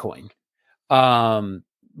same coin.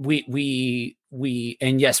 We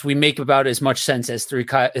and yes, we make about as much sense as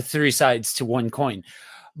three sides to one coin.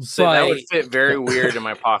 So that would fit very weird in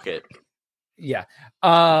my pocket. Yeah.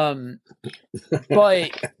 But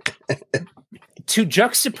to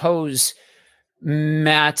juxtapose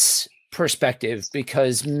Matt's perspective,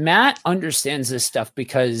 because Matt understands this stuff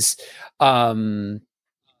because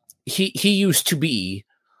he used to be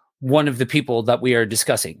one of the people that we are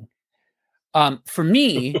discussing. For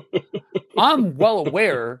me, I'm well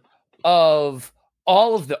aware of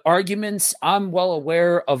all of the arguments. I'm well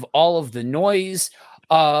aware of all of the noise.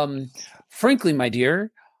 Frankly, my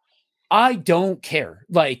dear, I don't care.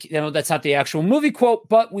 That's not the actual movie quote,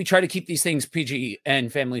 but we try to keep these things PG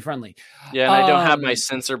and family friendly. Yeah, and I don't have my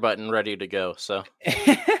censor button ready to go, so.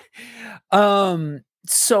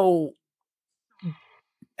 So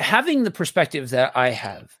having the perspective that I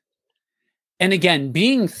have, and again,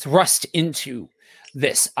 being thrust into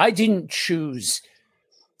this, I didn't choose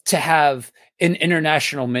to have an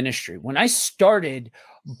international ministry. When I started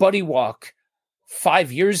Buddy Walk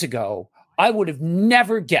 5 years ago, I would have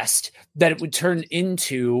never guessed that it would turn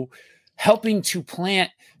into helping to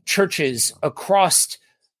plant churches across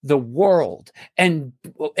the world and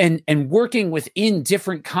working within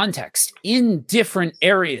different contexts, in different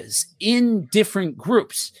areas, in different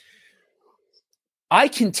groups. I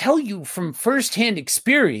can tell you from firsthand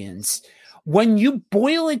experience, when you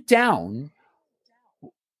boil it down,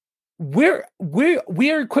 we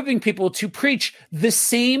are equipping people to preach the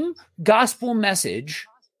same gospel message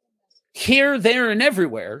here, there, and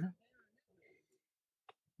everywhere.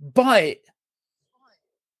 But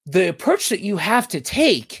the approach that you have to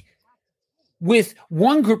take with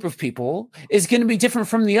one group of people is going to be different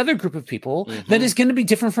from the other group of people, that is going to be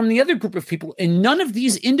different from the other group of people. And none of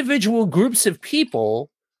these individual groups of people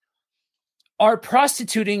are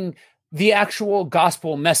prostituting the actual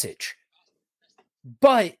gospel message.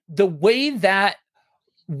 But the way that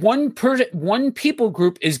one people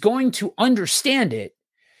group is going to understand it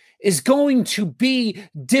is going to be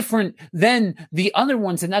different than the other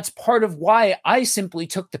ones. And that's part of why I simply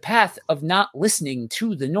took the path of not listening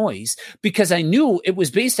to the noise, because I knew it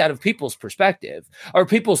was based out of people's perspective or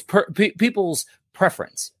people's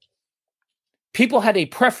preference. People had a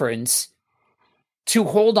preference to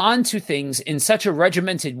hold on to things in such a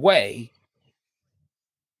regimented way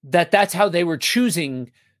that's how they were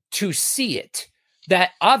choosing to see it,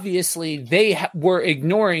 that obviously they were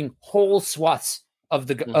ignoring whole swaths of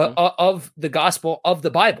the gospel of the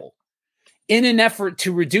Bible in an effort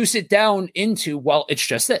to reduce it down into, well, it's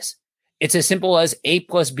just this. It's as simple as A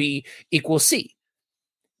plus B equals C.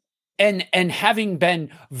 And having been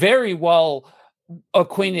very well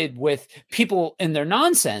acquainted with people in their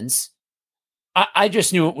nonsense, I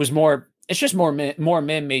just knew it's just more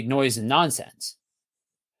man-made noise and nonsense.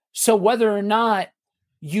 So whether or not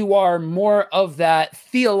you are more of that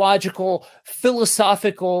theological,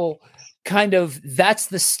 philosophical kind of, that's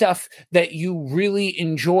the stuff that you really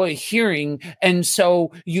enjoy hearing, and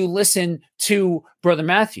so you listen to Brother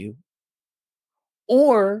Matthew,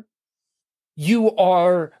 or you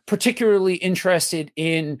are particularly interested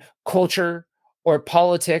in culture or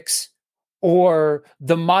politics or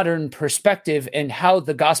the modern perspective and how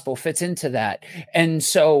the gospel fits into that, and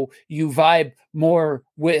so you vibe more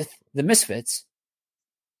with the Misfits,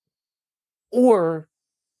 or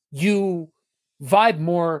you vibe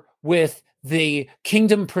more with the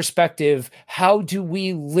kingdom perspective. How do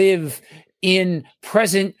we live in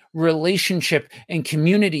present relationship and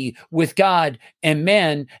community with God and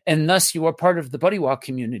man? And thus you are part of the Buddy Walk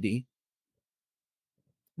community.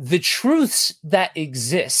 The truths that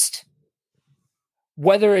exist,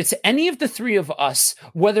 whether it's any of the three of us,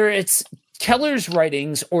 whether it's Keller's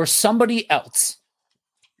writings or somebody else,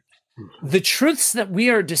 the truths that we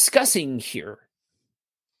are discussing here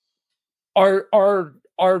are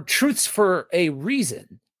truths for a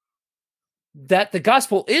reason. That the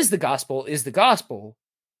gospel is the gospel,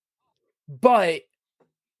 but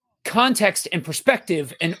context and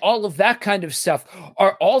perspective and all of that kind of stuff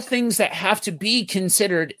are all things that have to be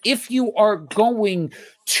considered if you are going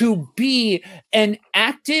to be an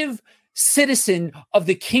active citizen of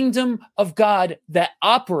the kingdom of God that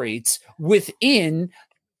operates within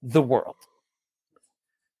the world.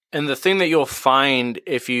 And the thing that you'll find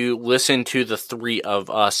if you listen to the three of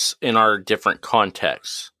us in our different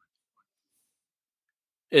contexts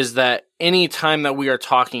is that any time that we are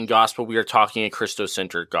talking gospel, we are talking a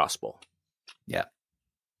Christocentric gospel. Yeah.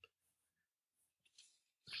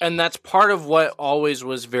 And that's part of what always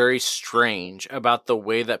was very strange about the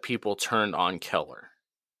way that people turned on Keller.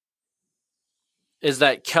 Is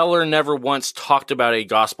that Keller never once talked about a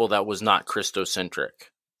gospel that was not Christocentric.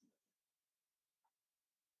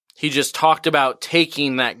 He just talked about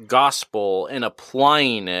taking that gospel and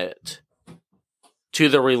applying it to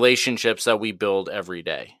the relationships that we build every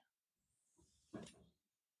day.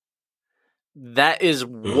 That is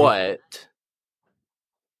what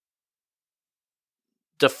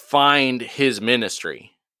defined his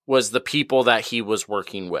ministry, was the people that he was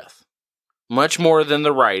working with. Much more than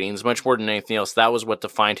the writings, much more than anything else, that was what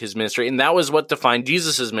defined his ministry. And that was what defined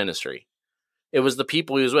Jesus' ministry. It was the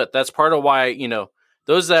people he was with. That's part of why,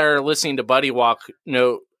 those that are listening to Buddy Walk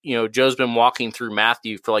know, Joe's been walking through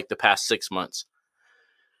Matthew for like the past 6 months.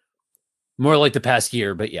 More like the past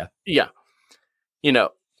year, but yeah. Yeah.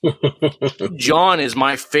 John is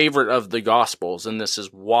my favorite of the Gospels, and this is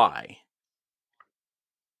why.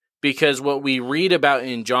 Because what we read about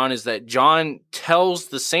in John is that John tells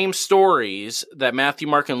the same stories that Matthew,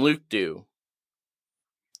 Mark, and Luke do,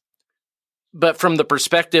 but from the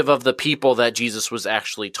perspective of the people that Jesus was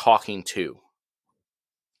actually talking to.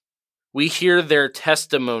 We hear their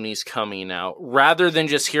testimonies coming out rather than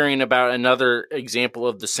just hearing about another example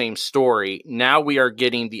of the same story. Now we are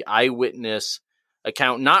getting the eyewitness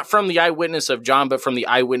account, not from the eyewitness of John, but from the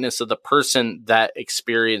eyewitness of the person that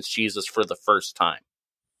experienced Jesus for the first time.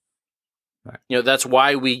 Right. That's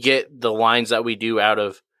why we get the lines that we do out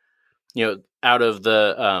of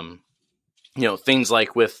the, things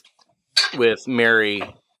like with Mary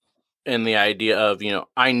and the idea of,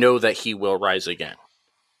 I know that he will rise again.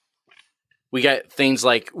 We got things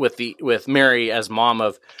like with Mary as mom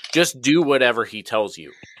of just do whatever he tells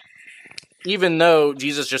you. Even though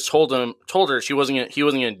Jesus just told her he wasn't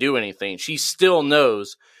going to do anything, she still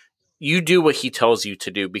knows you do what he tells you to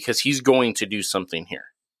do because he's going to do something here.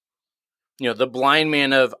 The blind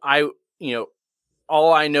man of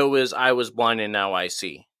all I know is I was blind and now I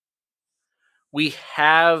see. We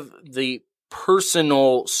have the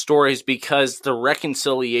personal stories because the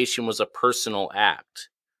reconciliation was a personal act,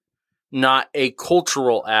 not a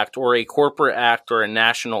cultural act or a corporate act or a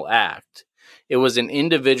national act. It was an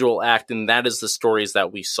individual act, and that is the stories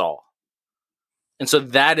that we saw. And so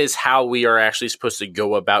that is how we are actually supposed to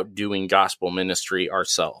go about doing gospel ministry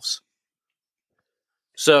ourselves.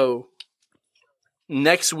 So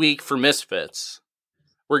next week for Misfits,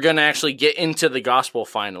 we're going to actually get into the gospel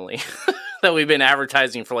finally that we've been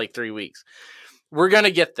advertising for like 3 weeks. We're going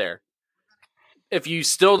to get there. If you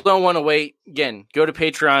still don't want to wait, again, go to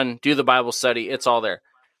Patreon, do the Bible study. It's all there.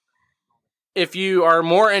 If you are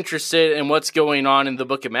more interested in what's going on in the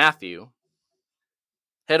book of Matthew,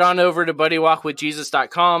 head on over to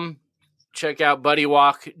buddywalkwithjesus.com. Check out Buddy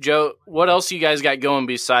Walk. Joe, what else you guys got going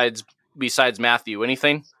besides Matthew?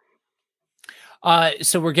 Anything?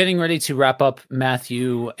 So we're getting ready to wrap up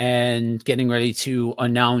Matthew and getting ready to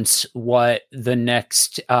announce what the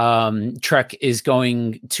next trek is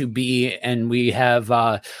going to be. And we have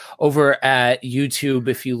over at YouTube,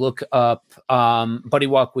 if you look up Buddy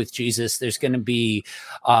Walk with Jesus, there's going to be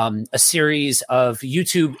a series of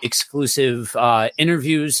YouTube exclusive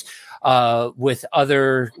interviews with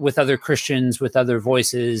other Christians, with other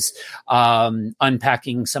voices,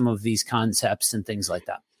 unpacking some of these concepts and things like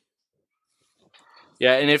that.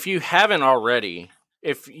 Yeah, and if you haven't already,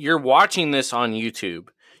 if you're watching this on YouTube,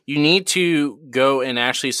 you need to go and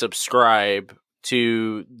actually subscribe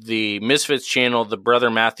to the Misfits channel, the Brother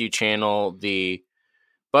Matthew channel, the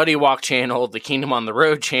Buddy Walk channel, the Kingdom on the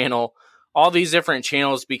Road channel, all these different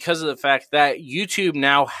channels, because of the fact that YouTube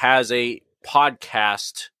now has a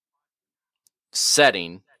podcast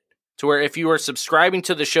setting to where if you are subscribing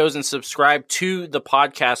to the shows and subscribe to the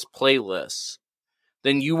podcast playlists,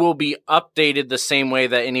 then you will be updated the same way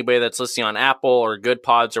that anybody that's listening on Apple or Good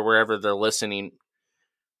Pods or wherever they're listening.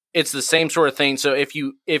 It's the same sort of thing. So if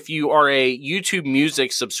you are a YouTube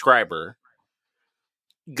Music subscriber,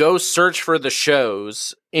 go search for the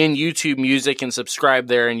shows in YouTube Music and subscribe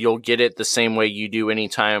there, and you'll get it the same way you do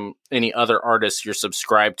anytime any other artist you're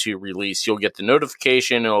subscribed to release. You'll get the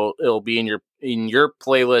notification. It'll be in your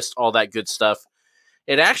playlist, all that good stuff.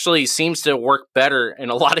 It actually seems to work better in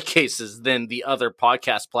a lot of cases than the other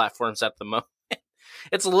podcast platforms at the moment.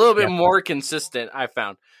 It's a little bit more consistent, I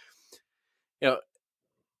found.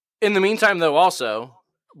 In the meantime, though, also,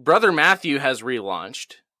 Brother Matthew has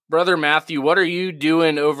relaunched. Brother Matthew, what are you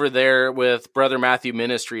doing over there with Brother Matthew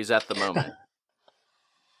Ministries at the moment?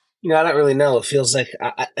 I don't really know. It feels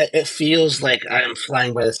like I'm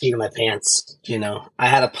flying by the seat of my pants. I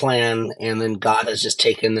had a plan, and then God has just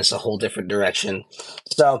taken this a whole different direction.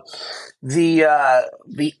 So, the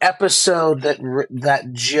episode that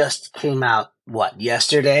just came out,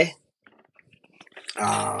 yesterday?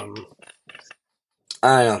 I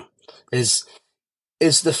don't know. Is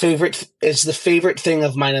the favorite thing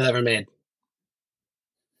of mine I've ever made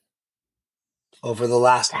over the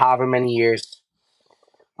last however many years.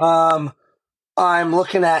 I'm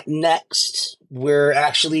looking at next. We're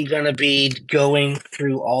actually going to be going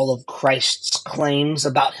through all of Christ's claims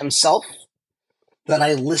about himself that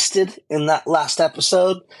I listed in that last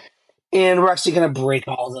episode, and we're actually going to break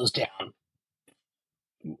all those down.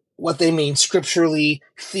 What they mean scripturally,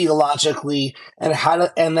 theologically, and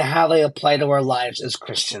how they apply to our lives as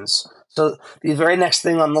Christians. So the very next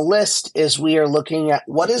thing on the list is we are looking at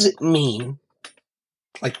what does it mean,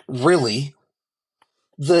 like really,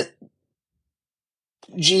 that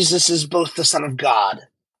Jesus is both the Son of God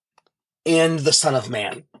and the Son of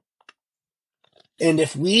Man. And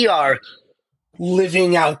if we are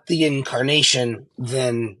living out the incarnation,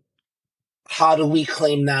 then how do we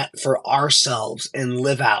claim that for ourselves and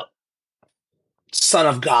live out Son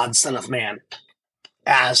of God, Son of Man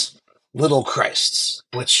as little Christs,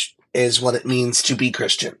 which is what it means to be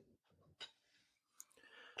Christian.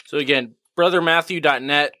 So again,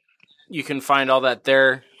 brothermatthew.net, you can find all that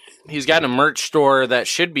there. He's got a merch store that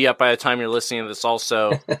should be up by the time you're listening to this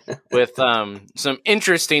also with some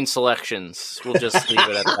interesting selections. We'll just leave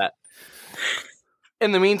it at that.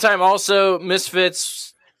 In the meantime, also,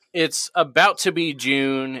 Misfits, it's about to be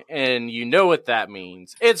June, and you know what that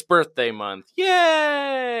means. It's birthday month.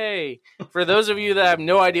 Yay! For those of you that have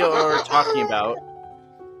no idea what we're talking about,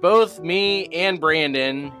 both me and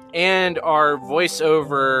Brandon and our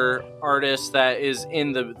voiceover artist that is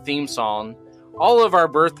in the theme song all of our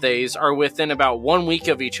birthdays are within about 1 week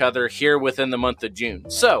of each other here within the month of June.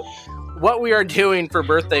 So what we are doing for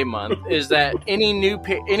birthday month is that any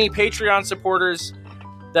Patreon supporters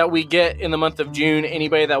that we get in the month of June,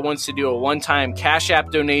 anybody that wants to do a one-time Cash App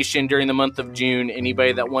donation during the month of June,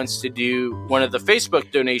 anybody that wants to do one of the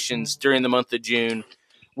Facebook donations during the month of June,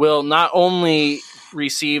 will not only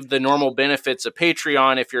receive the normal benefits of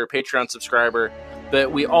Patreon if you're a Patreon subscriber,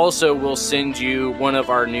 but we also will send you one of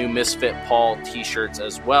our new Misfit Paul t-shirts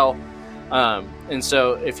as well. And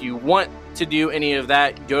so if you want to do any of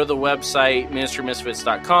that, go to the website,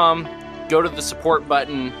 ministrymisfits.com, go to the support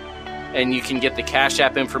button, and you can get the Cash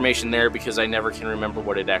App information there because I never can remember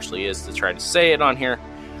what it actually is to try to say it on here.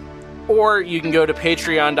 Or you can go to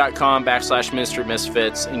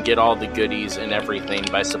patreon.com/ministrymisfits and get all the goodies and everything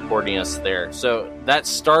by supporting us there. So that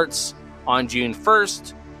starts on June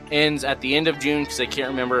 1st, ends at the end of June because I can't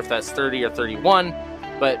remember if that's 30 or 31.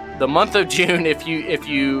 But the month of June, if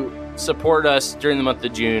you support us during the month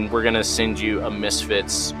of June, we're going to send you a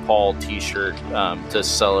Misfits Paul t-shirt to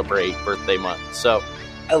celebrate birthday month. So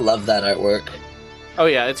I love that artwork. Oh,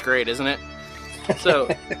 yeah, it's great, isn't it?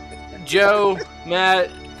 So, Joe,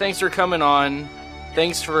 Matt, thanks for coming on.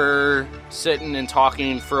 Thanks for sitting and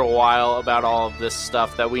talking for a while about all of this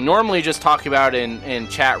stuff that we normally just talk about in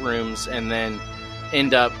chat rooms and then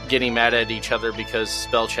end up getting mad at each other because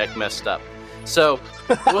spell check messed up. So,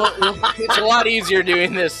 it's a lot easier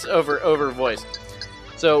doing this over voice.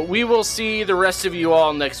 So, we will see the rest of you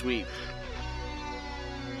all next week.